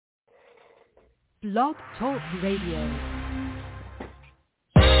Blog Talk Radio.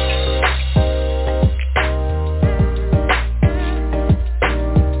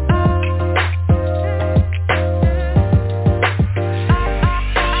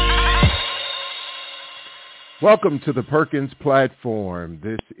 Welcome to the Perkins Platform.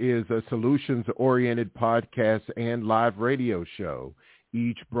 This is a solutions-oriented podcast and live radio show.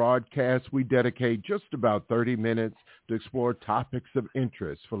 Each broadcast, we dedicate just about 30 minutes to explore topics of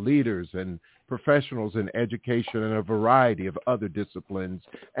interest for leaders and professionals in education and a variety of other disciplines.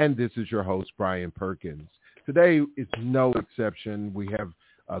 And this is your host, Brian Perkins. Today is no exception. We have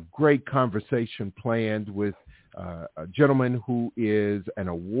a great conversation planned with a gentleman who is an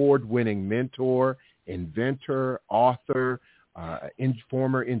award-winning mentor, inventor, author,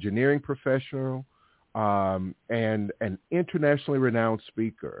 former engineering professional, and an internationally renowned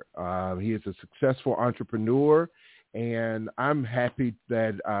speaker. He is a successful entrepreneur, and I'm happy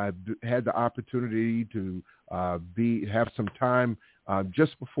that I had the opportunity to have some time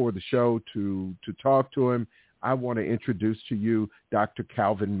just before the show to talk to him. I want to introduce to you Dr.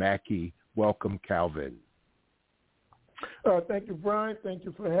 Calvin Mackie. Welcome, Calvin. Thank you, Brian. Thank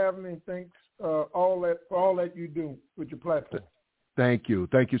you for having me. Thanks for all that you do with your platform. Thank you.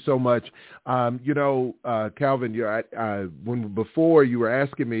 Thank you so much. Calvin, before you were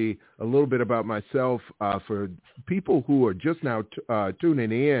asking me a little bit about myself, for people who are just now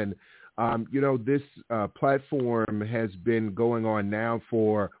tuning in, this platform has been going on now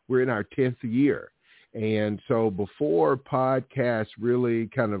we're in our 10th year. And so before podcasts really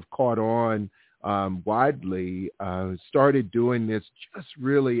kind of caught on widely, started doing this just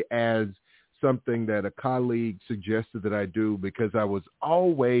really as something that a colleague suggested that I do, because I was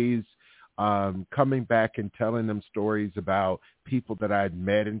always coming back and telling them stories about people that I'd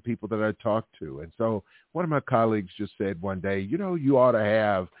met and people that I talked to. And so one of my colleagues just said one day, you ought to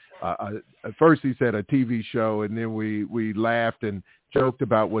have, at first he said a TV show, and then we laughed and joked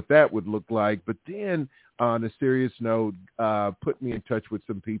about what that would look like. But then on a serious note, put me in touch with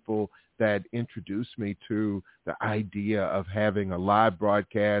some people that introduced me to the idea of having a live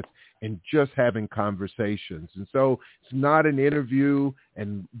broadcast and just having conversations. And so it's not an interview,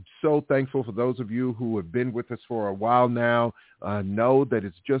 and so thankful for those of you who have been with us for a while now, know that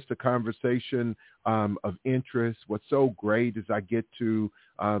it's just a conversation of interest. What's so great is I get to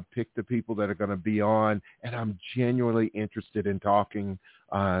pick the people that are going to be on, and I'm genuinely interested in talking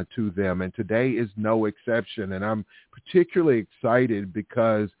to them. And today is no exception. And I'm particularly excited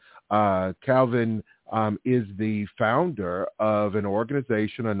because Calvin is the founder of an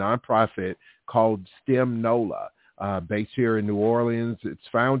organization, a nonprofit called STEM NOLA, based here in New Orleans. It's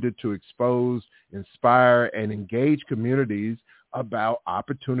founded to expose, inspire, and engage communities about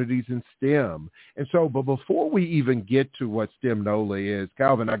opportunities in STEM. And so, but before we even get to what STEM NOLA is,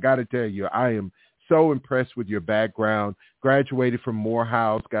 Calvin, I got to tell you, I am so impressed with your background. Graduated from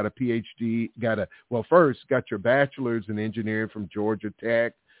Morehouse, got a Ph.D., got your bachelor's in engineering from Georgia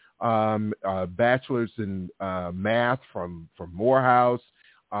Tech, bachelor's in math from Morehouse,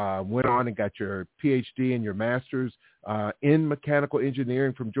 went on and got your Ph.D. and your master's in mechanical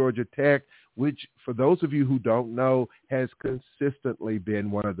engineering from Georgia Tech, which, for those of you who don't know, has consistently been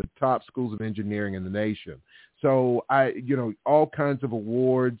one of the top schools of engineering in the nation. So all kinds of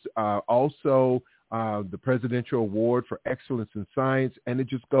awards, also the Presidential Award for Excellence in Science, and it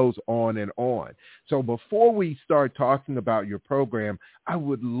just goes on and on. So before we start talking about your program, I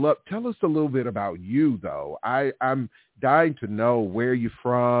would tell us a little bit about you, though. I'm dying to know where you're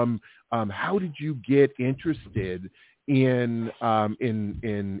from. How did you get interested in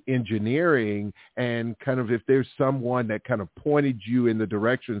engineering, and kind of if there's someone that kind of pointed you in the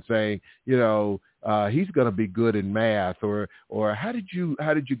direction saying, he's going to be good in math, or how did you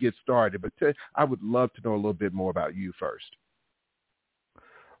get started? But I would love to know a little bit more about you first.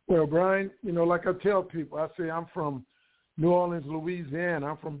 Well, Brian, like I tell people, I say I'm from New Orleans, Louisiana.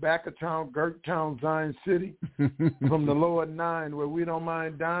 I'm from back of town, Gert Town, Zion City, from the lower 9 where we don't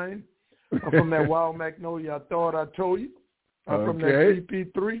mind dying. I'm from that Wild Magnolia. I thought I told you. I'm from that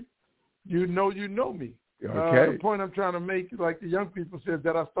CP3. You know me. Okay. The point I'm trying to make, like the young people said,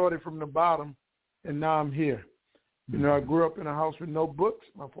 that I started from the bottom, and now I'm here. I grew up in a house with no books.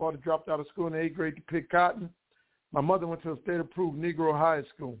 My father dropped out of school in the 8th grade to pick cotton. My mother went to a state-approved Negro high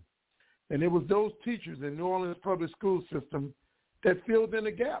school. And it was those teachers in New Orleans public school system that filled in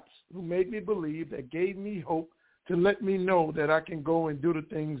the gaps, who made me believe, that gave me hope, to let me know that I can go and do the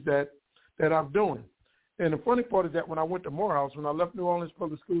things that I'm doing. And the funny part is that when I went to Morehouse, when I left New Orleans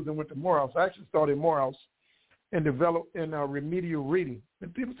public schools and went to Morehouse, I actually started Morehouse and developed in remedial reading.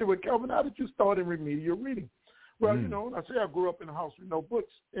 And people say, well, Calvin, how did you start in remedial reading? Well, I say I grew up in a house with no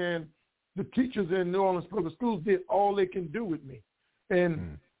books. And the teachers in New Orleans public schools did all they can do with me.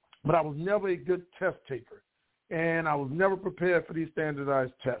 But I was never a good test taker. And I was never prepared for these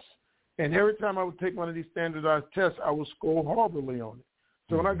standardized tests. And every time I would take one of these standardized tests, I would score horribly on it.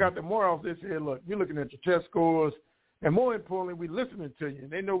 So when I got to Morehouse, they said, look, we're looking at your test scores, and more importantly, we're listening to you. And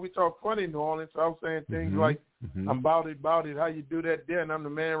they know we talk funny in New Orleans, so I was saying things like, I'm about it, how you do that there, and I'm the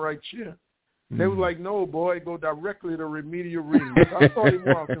man right here. They was like, no, boy, go directly to remedial reading. So I started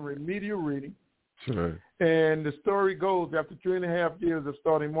Morehouse in remedial reading. Sure. And the story goes, after 3.5 years of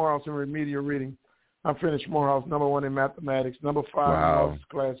starting Morehouse in remedial reading, I finished Morehouse number 1 in mathematics, number 5 in Morehouse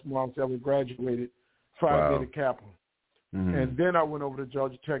class. Morehouse ever graduated, Phi Beta Kappa. And then I went over to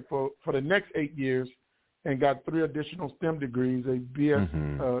Georgia Tech for the next 8 years and got 3 additional STEM degrees, a BS,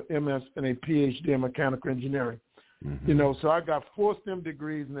 MS, and a Ph.D. in mechanical engineering. You know, so I got 4 STEM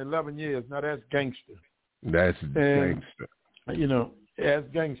degrees in 11 years. Now that's gangster. That's gangster. You know, that's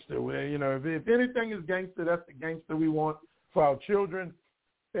gangster. Well, you know, if anything is gangster, that's the gangster we want for our children.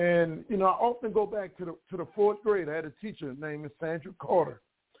 And, you know, I often go back to the 4th grade. I had a teacher named Miss Sandra Carter,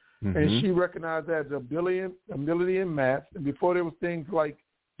 and she recognized that as ability in math. And before there was things like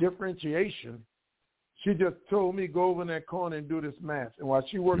differentiation, she just told me, go over in that corner and do this math. And while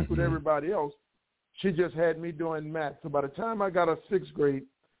she worked with everybody else, she just had me doing math. So by the time I got out of 6th grade,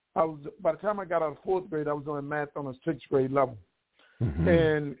 by the time I got out of 4th grade, I was doing math on a 6th grade level.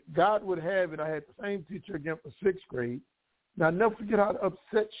 And God would have it, I had the same teacher again for 6th grade. Now, I'll never forget how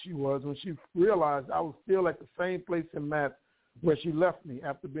upset she was when she realized I was still at the same place in math where she left me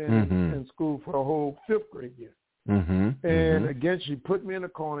after being in school for the whole 5th grade year. And again, she put me in the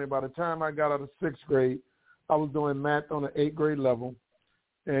corner. By the time I got out of 6th grade, I was doing math on the 8th grade level.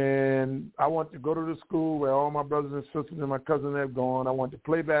 And I wanted to go to the school where all my brothers and sisters and my cousins have gone. I wanted to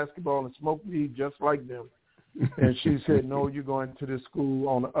play basketball and smoke weed just like them. And she said, no, you're going to this school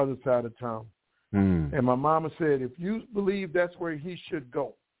on the other side of town. And my mama said, if you believe that's where he should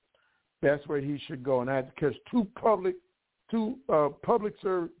go, that's where he should go. And I had to catch 2 public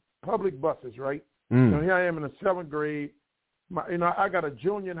buses, right? You know, here I am in the 7th grade. I got a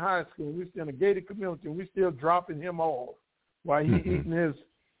junior in high school. We're still in a gated community, and we're still dropping him off while he eating his,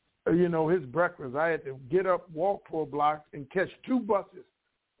 his breakfast. I had to get up, walk 4 blocks, and catch 2 buses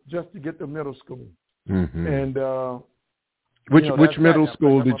just to get to middle school. And which middle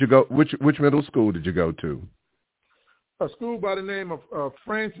school did you go? Which middle school did you go to? A school by the name of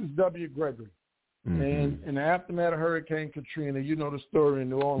Francis W. Gregory. And in the aftermath of Hurricane Katrina, you know the story in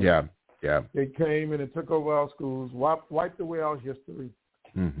New Orleans. Yeah. They came and they took over our schools, wiped away our history.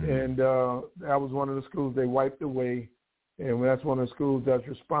 And that was one of the schools they wiped away. And that's one of the schools that's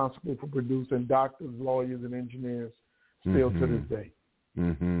responsible for producing doctors, lawyers, and engineers still to this day.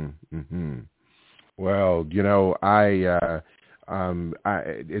 Well,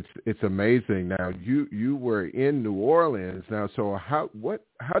 it's amazing. Now you were in New Orleans. Now, so how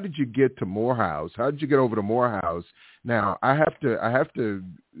did you get to Morehouse? How did you get over to Morehouse? Now, I have to,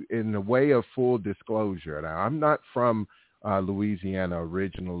 in the way of full disclosure. Now, I'm not from Louisiana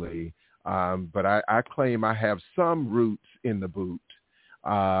originally, but I claim I have some roots in the boot,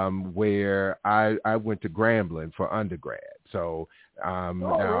 where I went to Grambling for undergrad. So a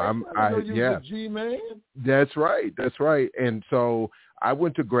G-man. That's right. And so I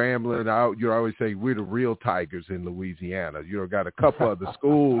went to Grambling. You always say we're the real Tigers in Louisiana. Got a couple other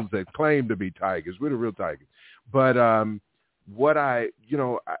schools that claim to be Tigers. We're the real Tigers. But how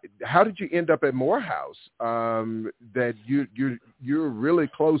did you end up at Morehouse? That you're really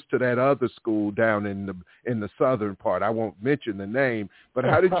close to that other school down in the southern part. I won't mention the name, but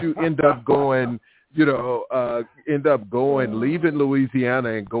how did you end up going? Leaving Louisiana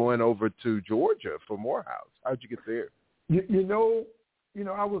and going over to Georgia for Morehouse? How'd you get there?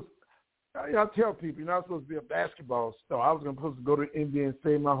 I tell people, I was supposed to be a basketball star. I was supposed to go to India and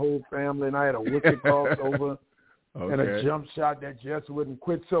save my whole family, and I had a wicked crossover and a jump shot that just wouldn't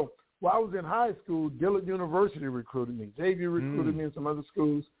quit. So while I was in high school, Dillard University recruited me. Xavier recruited me in some other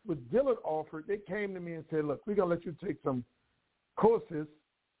schools. But Dillard offered, they came to me and said, look, we're going to let you take some courses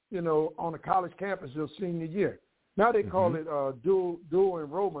on a college campus your senior year. Now they call it dual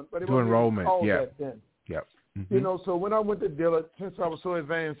enrollment, but it wasn't called that then. Yep. So when I went to Dillard, since I was so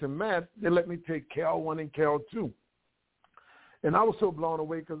advanced in math, they let me take Cal 1 and Cal 2. And I was so blown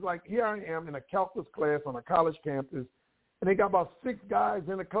away because, here I am in a calculus class on a college campus, and they got about 6 guys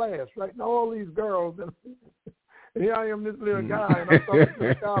in the class, right? And all these girls, and here I am, this little guy, and I'm talking to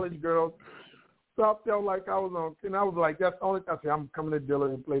the college girls. So I felt like I was on, and I was like, that's the only time I said, I'm coming to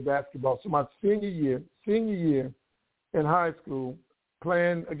Dillard and play basketball. So my senior year in high school,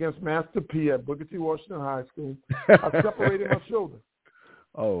 playing against Master P at Booker T. Washington High School, I separated my shoulder.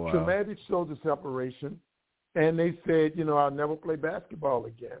 Oh, wow. Traumatic shoulder separation. And they said, I'll never play basketball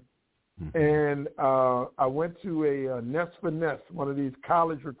again. Mm-hmm. And I went to a Nest for Nest, one of these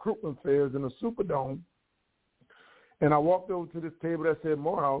college recruitment fairs in the Superdome. And I walked over to this table that said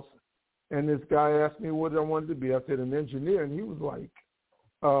Morehouse. And this guy asked me what I wanted to be. I said an engineer. And he was like,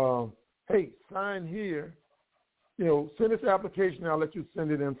 hey, sign here. Send this application. I'll let you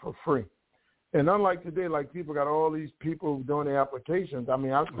send it in for free. And unlike today, like people got all these people doing their applications. I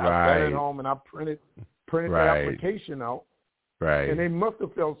mean, I sat at home and I printed the application out. Right. And they must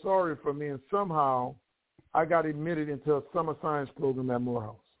have felt sorry for me. And somehow I got admitted into a summer science program at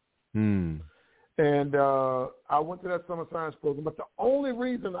Morehouse. And I went to that summer science program. But the only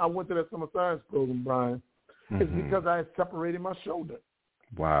reason I went to that summer science program, Brian, is because I had separated my shoulder.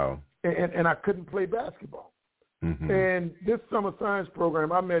 Wow. And I couldn't play basketball. And this summer science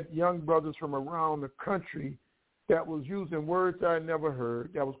program, I met young brothers from around the country that was using words I had never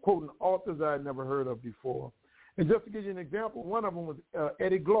heard, that was quoting authors I had never heard of before. And just to give you an example, one of them was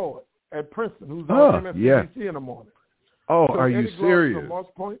Eddie Gloyd at Princeton, who's on MSNBC in the morning. Oh, so are Eddie you Gloyd serious? From Moss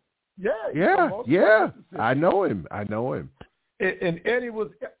Point. Yeah. I know him. And Eddie was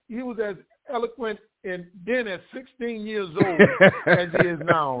as eloquent then at 16 years old as he is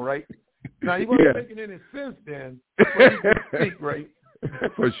now, right? Now, he wasn't making any sense then, but he could speak, right?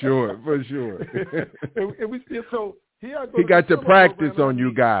 For sure. and we still, so he got to practice on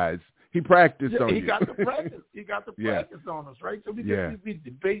you guys. He practiced on you. He got to practice. He got to practice on us, right? So we just be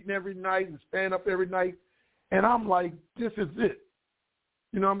debating every night and stand up every night. And I'm like, this is it.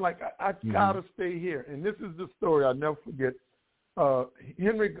 I'm like, I got to stay here. And this is the story I'll never forget.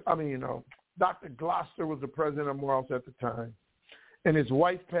 Dr. Gloucester was the president of Morehouse at the time. And his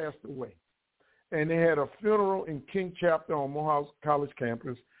wife passed away. And they had a funeral in King Chapter on Morehouse College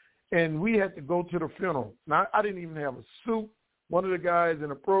campus. And we had to go to the funeral. Now, I didn't even have a suit. One of the guys in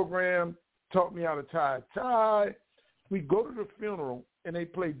the program taught me how to tie a tie. We go to the funeral, and they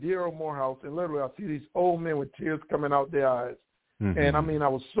play Dear Old Morehouse. And literally, I see these old men with tears coming out their eyes. And, I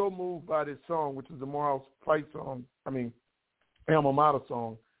was so moved by this song, which is the Morehouse fight song, alma mater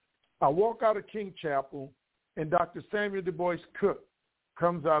song. I walk out of King Chapel, and Dr. Samuel Du Bois Cook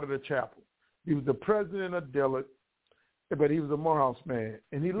comes out of the chapel. He was the president of Dillard, but he was a Morehouse man.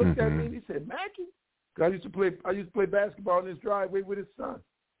 And he looked at me and he said, Mackie, I used to play basketball in his driveway with his son.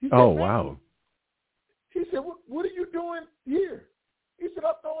 He said, wow. He said, what are you doing here? He said,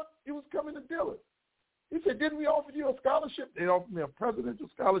 I thought he was coming to Dillard. He said, didn't we offer you a scholarship? They offered me a presidential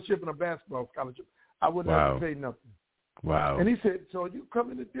scholarship and a basketball scholarship. I wouldn't have to pay nothing. Wow. And he said, so you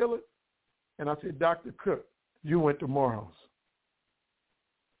coming to Dillard? And I said, Dr. Cook, you went to Morehouse.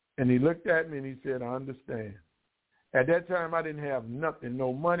 And he looked at me and he said, I understand. At that time, I didn't have nothing,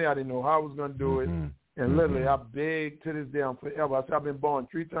 no money. I didn't know how I was going to do it. And literally, I begged to this day, I'm forever. I said, I've been born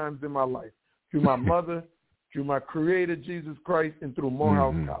 3 times in my life, through my mother, through my creator, Jesus Christ, and through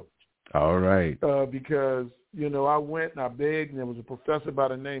Morehouse College. All right. Because, I went and I begged, and there was a professor by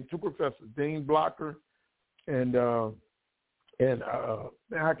the name, 2 professors, Dean Blocker, and how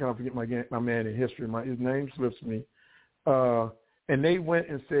can I forget my man in history? His name slips me. And they went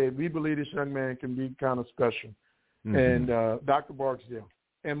and said, we believe this young man can be kind of special. And Dr. Barksdale.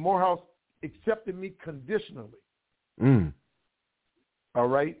 And Morehouse accepted me conditionally. All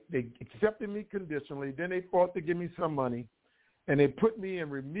right? They accepted me conditionally. Then they fought to give me some money. And they put me in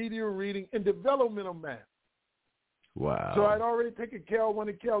remedial reading and developmental math. Wow. So I'd already taken Cal 1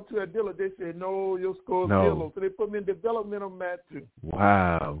 and Cal 2 at Dillard. They said, no, your score's zero. So they put me in developmental math too.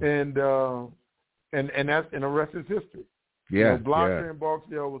 Wow. And that's, and the rest is history. Yeah. Blocker and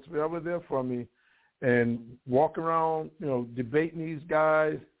Barksdale was forever there for me. And walk around, debating these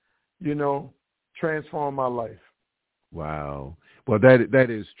guys, transformed my life. Wow. Well, that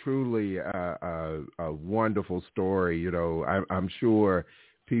is truly a wonderful story. I'm sure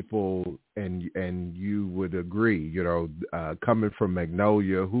people and you would agree. Coming from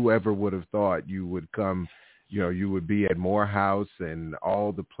Magnolia, whoever would have thought you would come? You would be at Morehouse and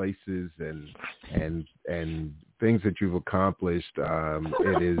all the places and things that you've accomplished.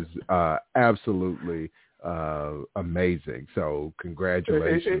 It is absolutely amazing. So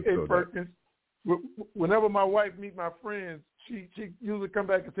congratulations. Hey, Perkins, whenever my wife meet my friends, she usually come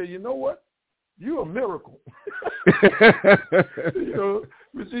back and say, you know what? You're a miracle.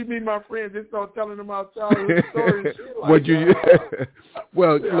 When she meet my friends, they start telling them our childhood stories. Like,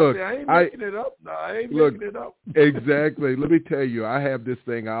 well, look, I ain't making it up. No, I ain't making it up. Exactly. Let me tell you, I have this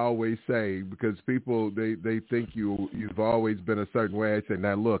thing I always say, because people, they think you've always been a certain way. I say,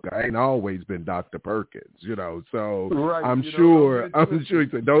 now look, I ain't always been Dr. Perkins, so right, I'm sure. You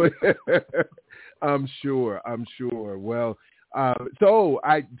said, don't. I'm sure. Well, So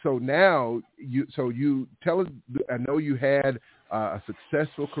now you tell us. I know you had a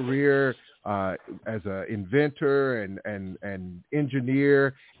successful career as an inventor and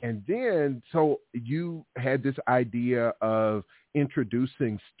engineer, and then so you had this idea of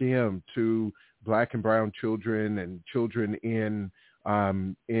introducing STEM to Black and brown children and children in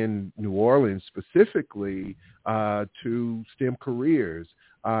New Orleans specifically to STEM careers.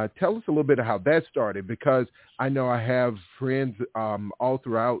 Tell us a little bit of how that started, because I know I have friends all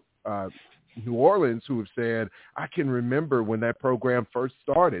throughout New Orleans who have said, I can remember when that program first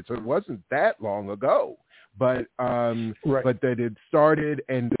started. So it wasn't that long ago, but that it started,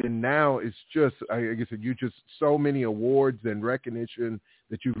 and then now it's just, like I said, you just so many awards and recognition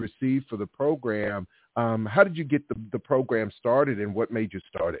that you've received for the program. How did you get the program started, and what made you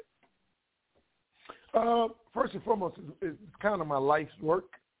start it? First and foremost, it's kind of my life's work.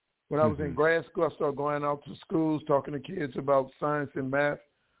 When I was in grad school, I started going out to schools, talking to kids about science and math.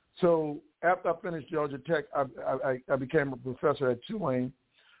 So after I finished Georgia Tech, I became a professor at Tulane,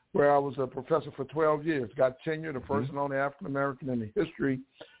 where I was a professor for 12 years. Got tenure, the first and only African-American in the history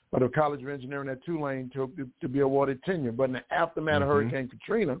of the College of Engineering at Tulane to be awarded tenure. But in the aftermath of Hurricane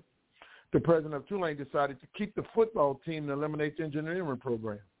Katrina, the president of Tulane decided to keep the football team and eliminate the engineering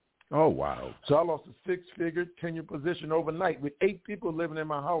program. Oh, wow. So I lost a six-figure tenure position overnight with 8 people living in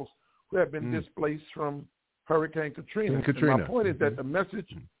my house who have been displaced from Hurricane Katrina. And my point is that the message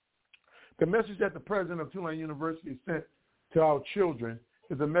that the president of Tulane University sent to our children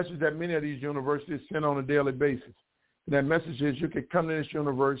is a message that many of these universities send on a daily basis. And that message is you can come to this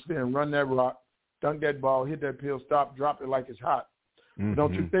university and run that rock, dunk that ball, hit that pill, stop, drop it like it's hot. But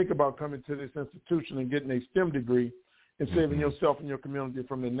don't you think about coming to this institution and getting a STEM degree and saving yourself and your community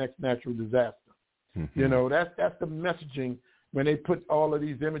from the next natural disaster. You know, that's the messaging when they put all of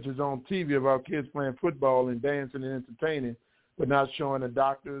these images on TV of our kids playing football and dancing and entertaining, but not showing the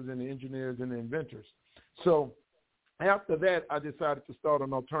doctors and the engineers and the inventors. So after that, I decided to start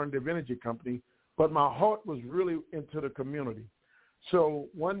an alternative energy company, but my heart was really into the community. So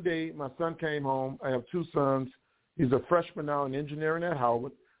one day my son came home. I have 2 sons. He's a freshman now in engineering at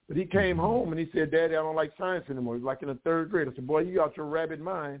Howard. But he came home and he said, Daddy, I don't like science anymore. He's like in the 3rd grade. I said, boy, you got your rabbit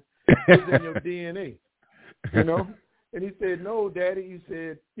mind. It's in your DNA, you know? And he said, no, Daddy. He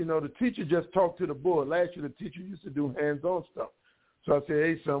said, you know, the teacher just talked to the board. Last year, the teacher used to do hands-on stuff. So I said,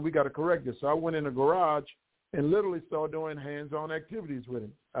 hey, son, we got to correct this. So I went in the garage and literally started doing hands-on activities with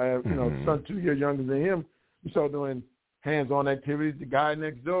him. I have, you know, son 2 years younger than him. We started doing hands-on activities. The guy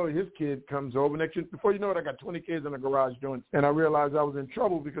next door, his kid comes over next year. Before you know it, I got 20 kids in the garage doing it. And I realized I was in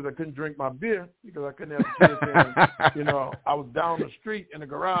trouble because I couldn't drink my beer because I couldn't have the kids in. You know, I was down the street in the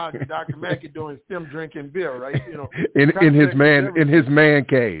garage with Dr. Mackie doing STEM drinking beer, right? You know, in his man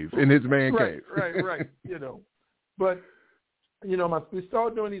cave. Right. You know, but you know, we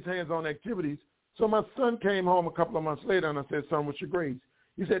started doing these hands-on activities. So my son came home a couple of months later, and I said, son, what's your grades?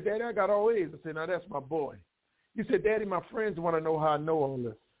 He said, Daddy, I got all A's. I said, now that's my boy. He said, Daddy, my friends want to know how I know all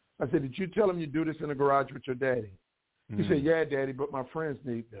this. I said, did you tell them you do this in the garage with your daddy? He said, yeah, Daddy, but my friends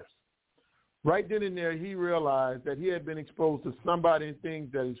need this. Right then and there, he realized that he had been exposed to somebody and things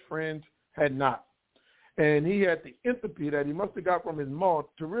that his friends had not. And he had the empathy that he must have got from his mom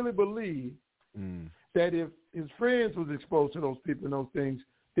to really believe that if his friends was exposed to those people and those things,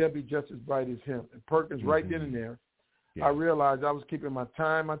 they'll be just as bright as him. And Perkins, right then and there, I realized I was keeping my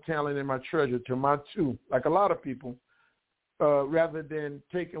time, my talent, and my treasure to my 2, like a lot of people, rather than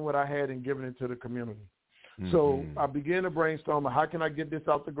taking what I had and giving it to the community. So I began to brainstorm, how can I get this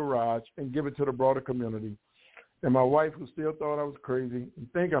out the garage and give it to the broader community? And my wife, who still thought I was crazy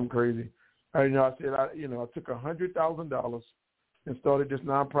and think I'm crazy, I said, I took $100,000 and started this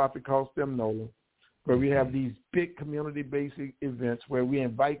nonprofit called STEM NOLA, where we have these big community-based events where we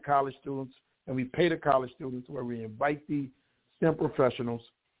invite college students and we pay the college students, where we invite the STEM professionals,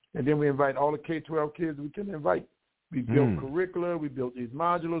 and then we invite all the K-12 kids we can invite. We built curricula. We built these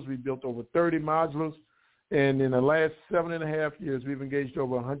modulars. We built over 30 modulars. And in the last 7.5 years, we've engaged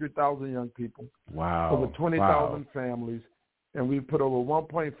over 100,000 young people. Wow. Over 20,000 families. And we've put over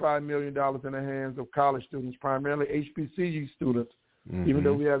 $1.5 million in the hands of college students, primarily HBCU students, even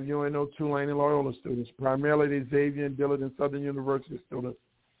though we have UNO, Tulane, and Loyola students, primarily the Xavier and Dillard and Southern University students,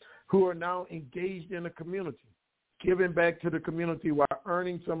 who are now engaged in the community, giving back to the community while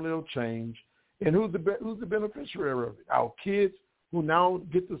earning some little change. And who's the beneficiary of it? Our kids, who now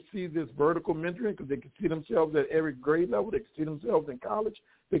get to see this vertical mentoring because they can see themselves at every grade level. They can see themselves in college.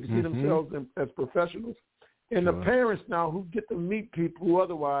 They can see themselves as professionals. And the parents now who get to meet people who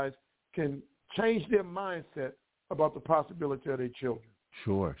otherwise can change their mindset about the possibility of their children.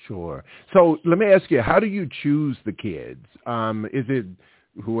 Sure, sure. So let me ask you, how do you choose the kids? Is it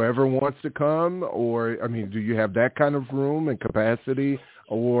whoever wants to come, or, I mean, do you have that kind of room and capacity,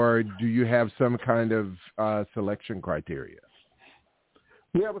 or do you have some kind of selection criteria?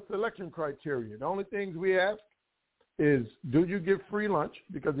 We have a selection criteria. The only things we ask is, do you get free lunch?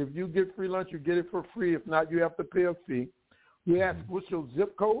 Because if you get free lunch, you get it for free. If not, you have to pay a fee. We ask, what's your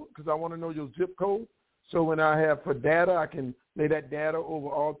zip code? Because I want to know your zip code. So when I have for data, I can lay that data over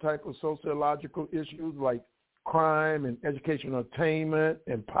all type of sociological issues like crime and educational attainment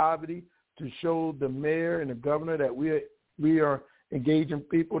and poverty to show the mayor and the governor that we are engaging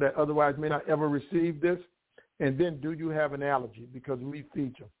people that otherwise may not ever receive this. And then, do you have an allergy? Because we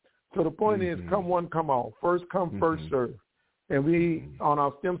feature. So the point is, come one, come all. First come, first serve. And we, on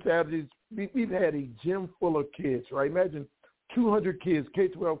our STEM Saturdays, we've had a gym full of kids, right? Imagine 200 kids,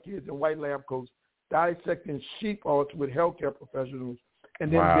 K-12 kids in white lab coats, dissecting sheep hearts with healthcare professionals,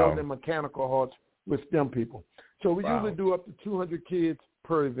 and then building mechanical hearts with STEM people. So we usually do up to 200 kids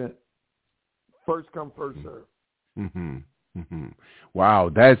per event. First come, first serve. Mm-hmm. Mm-hmm.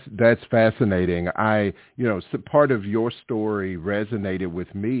 Wow, that's fascinating. Part of your story resonated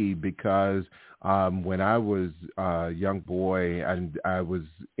with me because when I was a young boy and I was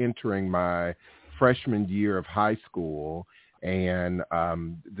entering my freshman year of high school, and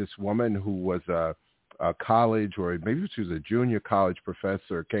this woman who was a college, or maybe she was a junior college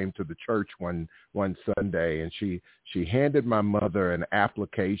professor, came to the church one Sunday, and she handed my mother an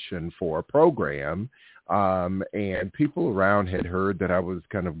application for a program. And people around had heard that I was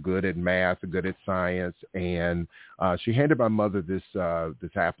kind of good at math, good at science, and she handed my mother this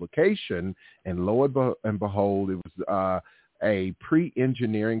application, and lo and behold, it was a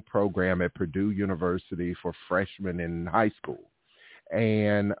pre-engineering program at Purdue University for freshmen in high school.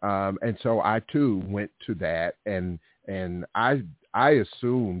 And so I too went to that, and I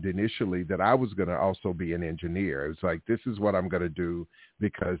assumed initially that I was going to also be an engineer. It was like, this is what I'm going to do,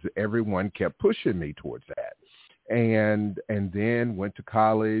 because everyone kept pushing me towards that. And then went to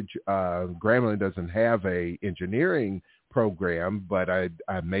college. Grambling doesn't have a engineering program, but I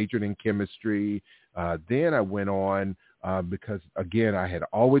majored in chemistry. Then I went on because, again, I had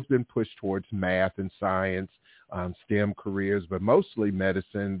always been pushed towards math and science, STEM careers, but mostly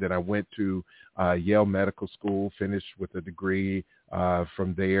medicine. Then I went to Yale Medical School, finished with a degree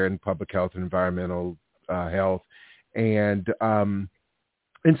from there in public health and environmental health. And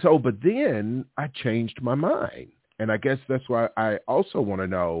so, but then I changed my mind. And I guess that's why I also want to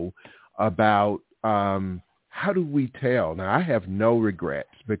know about how do we tell? Now, I have no regrets,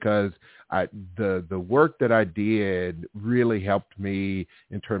 because the work that I did really helped me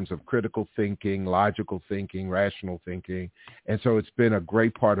in terms of critical thinking, logical thinking, rational thinking. And so it's been a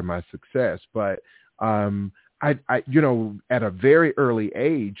great part of my success. But I at a very early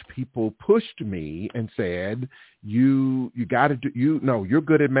age, people pushed me and said, you got to do, you're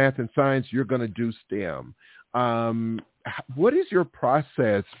good at math and science, you're going to do STEM. What is your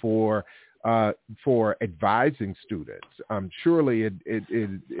process for advising students? Surely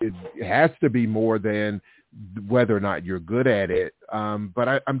it has to be more than whether or not you're good at it.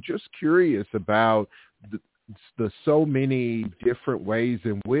 But I'm just curious about the so many different ways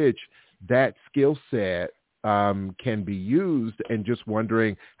in which that skill set can be used, and just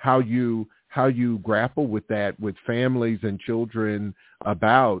wondering how you grapple with that with families and children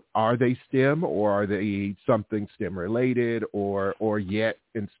about, are they STEM, or are they something STEM related, or yet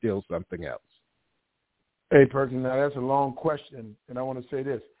and still something else? Hey, Perkins, now that's a long question, and I want to say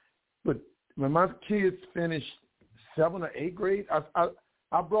this. But when my kids finished 7th or 8th grade,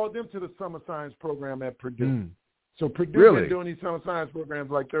 I brought them to the summer science program at Purdue. So Purdue been doing these summer science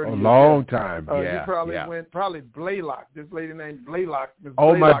programs like 30 years. A long time, You probably went, Blaylock, this lady named Blaylock.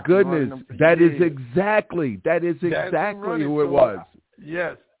 Oh, my goodness. That is exactly who it was.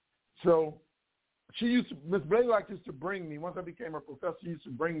 Yes. So Miss Blaylock used to bring me, once I became a professor, she used to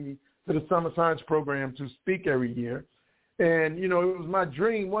bring me to the summer science program to speak every year. And, it was my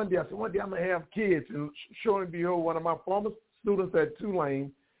dream one day. I said, one day I'm going to have kids. And sure and behold, one of my former students at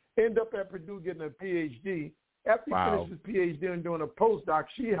Tulane ended up at Purdue getting a Ph.D. After he finished his Ph.D. and doing a postdoc,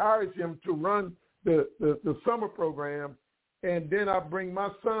 she hires him to run the summer program. And then I bring my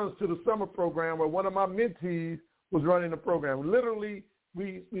sons to the summer program where one of my mentees was running the program. Literally,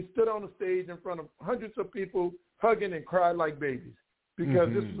 we stood on the stage in front of hundreds of people, hugging and cried like babies, because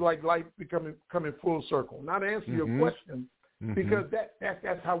this is like life coming full circle. Now, to answer your question, because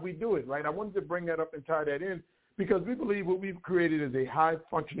that's how we do it, right? I wanted to bring that up and tie that in, because we believe what we've created is a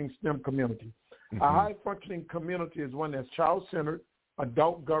high-functioning STEM community. A high-functioning community is one that's child-centered,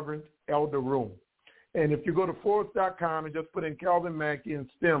 adult-governed, elder-ruled. And if you go to Forbes.com and just put in Calvin Mackie and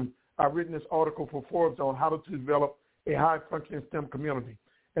STEM, I've written this article for Forbes on how to develop a high-functioning STEM community.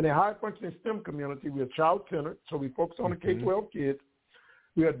 In a high-functioning STEM community, we are child-centered, so we focus on the K-12 kids.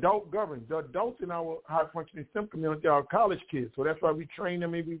 We are adult-governed. The adults in our high-functioning STEM community are college kids, so that's why we train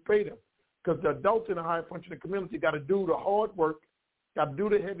them and we pay them. Because the adults in a high-functioning community got to do the hard work, got to do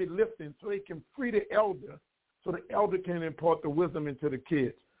the heavy lifting so they can free the elder, so the elder can impart the wisdom into the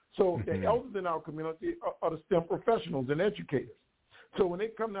kids. So the elders in our community are the STEM professionals and educators. So when they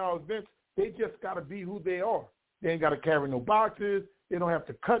come to our events, they just got to be who they are. They ain't got to carry no boxes. They don't have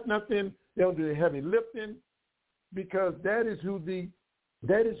to cut nothing. They don't do the heavy lifting, because that is who the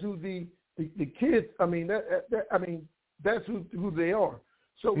kids. That's who they are.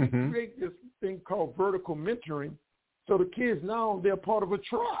 So we create this thing called vertical mentoring. So the kids now, they're part of a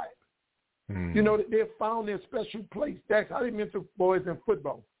tribe. You know, they've found their special place. That's how they mentor boys in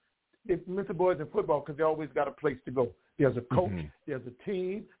football. They mentor boys in football because they always got a place to go. There's a coach, there's a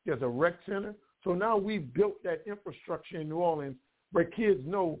team, there's a rec center. So now we've built that infrastructure in New Orleans where kids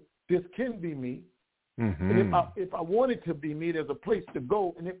know this can be me. And if I want it to be me, there's a place to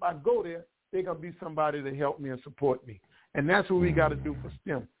go. And if I go there, they're going to be somebody to help me and support me. And that's what we got to do for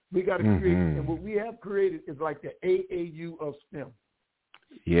STEM. We got to create, and what we have created is like the AAU of STEM.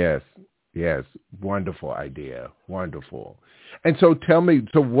 Yes. Wonderful idea. Wonderful. And so tell me,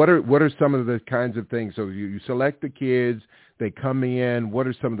 so what are some of the kinds of things? So you select the kids, they come in. What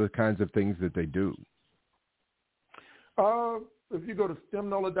are some of the kinds of things that they do? If you go to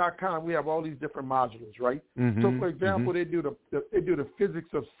STEMNOLA.com, we have all these different modules, right? So, for example, they do the physics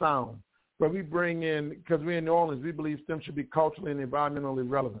of sound, where we bring in, because we're in New Orleans, we believe STEM should be culturally and environmentally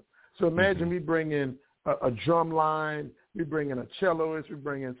relevant. So imagine we bring in a drum line, we bring in a celloist, we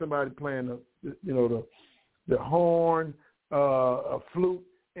bring in somebody playing the horn, a flute,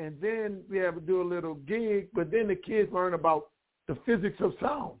 and then we have to do a little gig. But then the kids learn about the physics of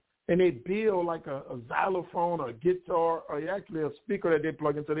sound, and they build like a xylophone or a guitar or actually a speaker that they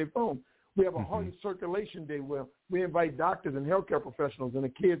plug into their phone. We have a heart and circulation day where we invite doctors and healthcare professionals, and the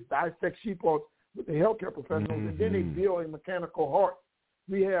kids dissect sheep parts with the healthcare professionals, and then they build a mechanical heart.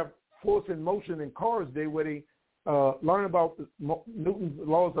 We have force and motion in cars day where they learn about Newton's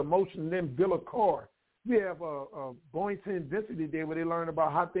laws of motion and then build a car. We have a buoyancy and density day where they learn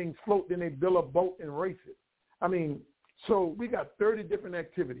about how things float, then they build a boat and race it. I mean, so we got 30 different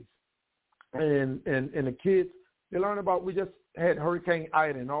activities. And the kids, they learn about, we just had Hurricane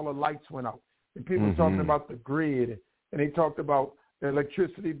Ida and all the lights went out. And people were talking about the grid, and they talked about the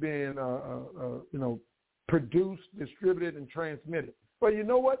electricity being, produced, distributed, and transmitted. But you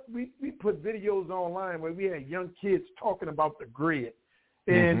know what? We put videos online where we had young kids talking about the grid.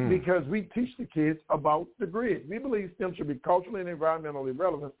 And because we teach the kids about the grid. We believe STEM should be culturally and environmentally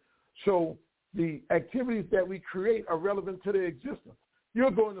relevant. So the activities that we create are relevant to their existence. You're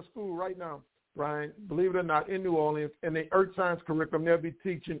going to school right now, Brian, believe it or not, in New Orleans, in the earth science curriculum, they'll be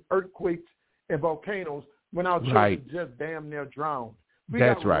teaching earthquakes and volcanoes when our children just damn near drowned. We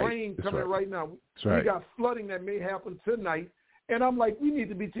got rain coming right now. We got flooding that may happen tonight. And I'm like, we need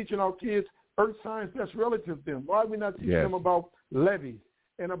to be teaching our kids earth science that's relative to them. Why are we not teaching them about levees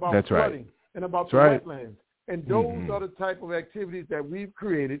and about flooding and about the wetlands? And those are the type of activities that we've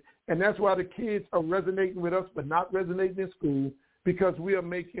created. And that's why the kids are resonating with us but not resonating in school, because we are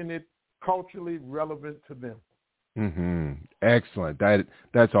making it culturally relevant to them. Excellent.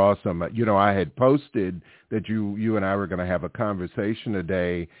 That's awesome. I had posted that you and I were going to have a conversation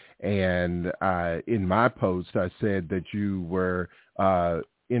today, and in my post I said that you were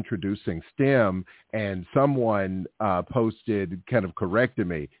introducing STEM, and someone posted, kind of corrected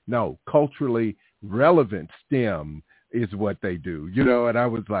me. No, culturally relevant STEM is what they do, and I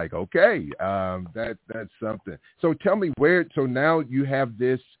was like, okay, that's something. So tell me so now you have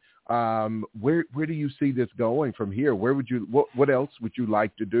this. Where do you see this going from here? What else would you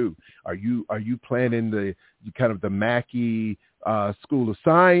like to do? Are you planning the kind of the Mackie School of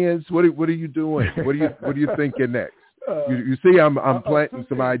Science? What are you doing? What are you thinking next? You see, I'm planting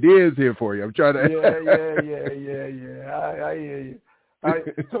some ideas here for you. I'm trying to. I hear you.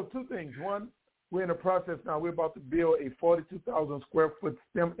 So two things. One, we're in the process now. We're about to build a 42,000 square foot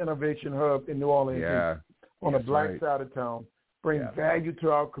STEM innovation hub in New Orleans, on the black side of town. Bring value to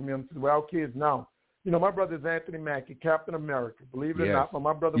our community, to our kids now. My brother is Anthony Mackie, Captain America. Believe it or not,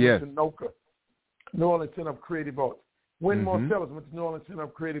 my brother went to NOCA, New Orleans Center of Creative Arts. Wynn Marcellus went to New Orleans Center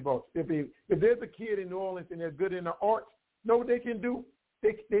of Creative Arts. If there's a kid in New Orleans and they're good in the arts, know what they can do?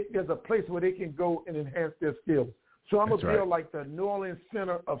 There's a place where they can go and enhance their skills. So I'm going to build like the New Orleans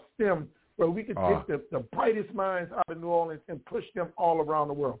Center of STEM, where we can take the brightest minds out of New Orleans and push them all around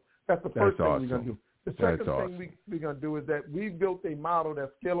the world. That's the first thing we're going to do. The second thing we're going to do is that we built a model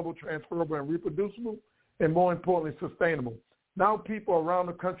that's scalable, transferable, and reproducible, and more importantly, sustainable. Now people around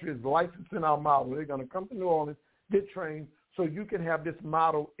the country is licensing our model. They're going to come to New Orleans, get trained, so you can have this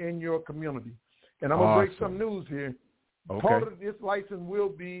model in your community. And I'm going to break some news here. Okay. Part of this license will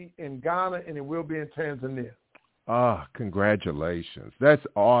be in Ghana, and it will be in Tanzania. Congratulations. That's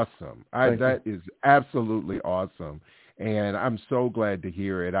awesome. That is absolutely awesome. And I'm so glad to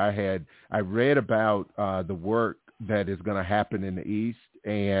hear it. I read about the work that is going to happen in the East,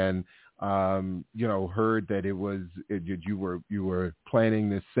 and heard that you were planning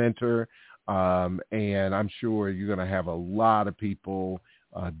this center, and I'm sure you're going to have a lot of people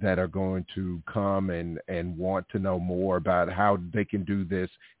that are going to come and want to know more about how they can do this,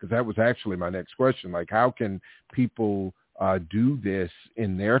 because that was actually my next question. Like, how can people do this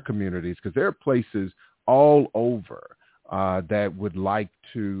in their communities? Because there are places all over that would like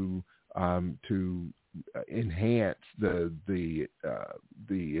to enhance the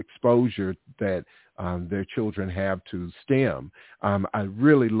exposure that their children have to STEM. I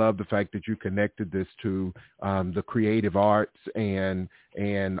really love the fact that you connected this to the creative arts and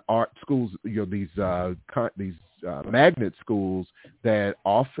art schools. These magnet schools that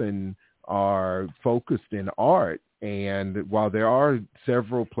often are focused in art. And while there are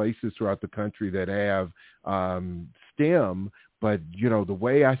several places throughout the country that have STEM, but, the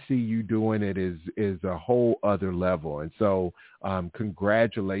way I see you doing it is a whole other level. And so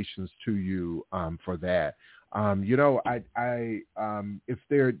congratulations to you for that.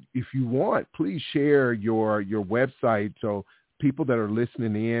 If you want, please share your website so people that are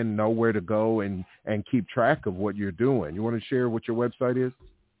listening in know where to go and keep track of what you're doing. You want to share what your website is?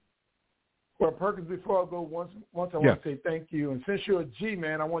 Well, Perkins, before I go, once I want to say thank you. And since you're a G,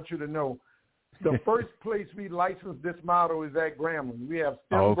 man, I want you to know the first place we license this model is at Grambling. We have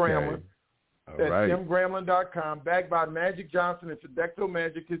STEM Grambling at STEMGrambling.com, backed by Magic Johnson. It's Adecto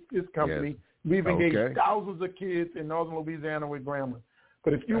Magic, his company. Yes. We've engaged thousands of kids in northern Louisiana with Grambling.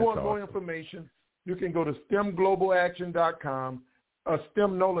 But if you want more information, you can go to STEMGlobalAction.com or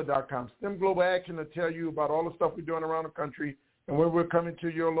STEMNOLA.com. STEM Global Action will tell you about all the stuff we're doing around the country and when we're coming to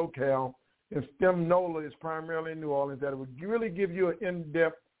your locale. And STEM NOLA is primarily in New Orleans. That would really give you an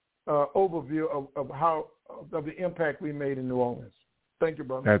in-depth overview of the impact we made in New Orleans. Thank you,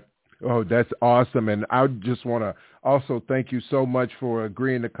 brother. That's awesome. And I just want to also thank you so much for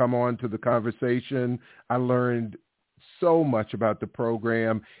agreeing to come on to the conversation. I learned so much about the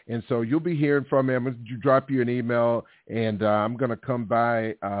program. And so you'll be hearing from me. I'm going to drop you an email, and I'm going to come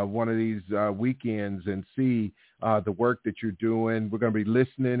by one of these weekends and see the work that you're doing. We're going to be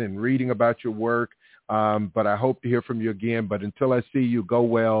listening and reading about your work. But I hope to hear from you again. But until I see you, go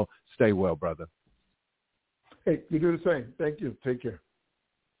well, stay well, brother. Hey, you do the same. Thank you. Take care.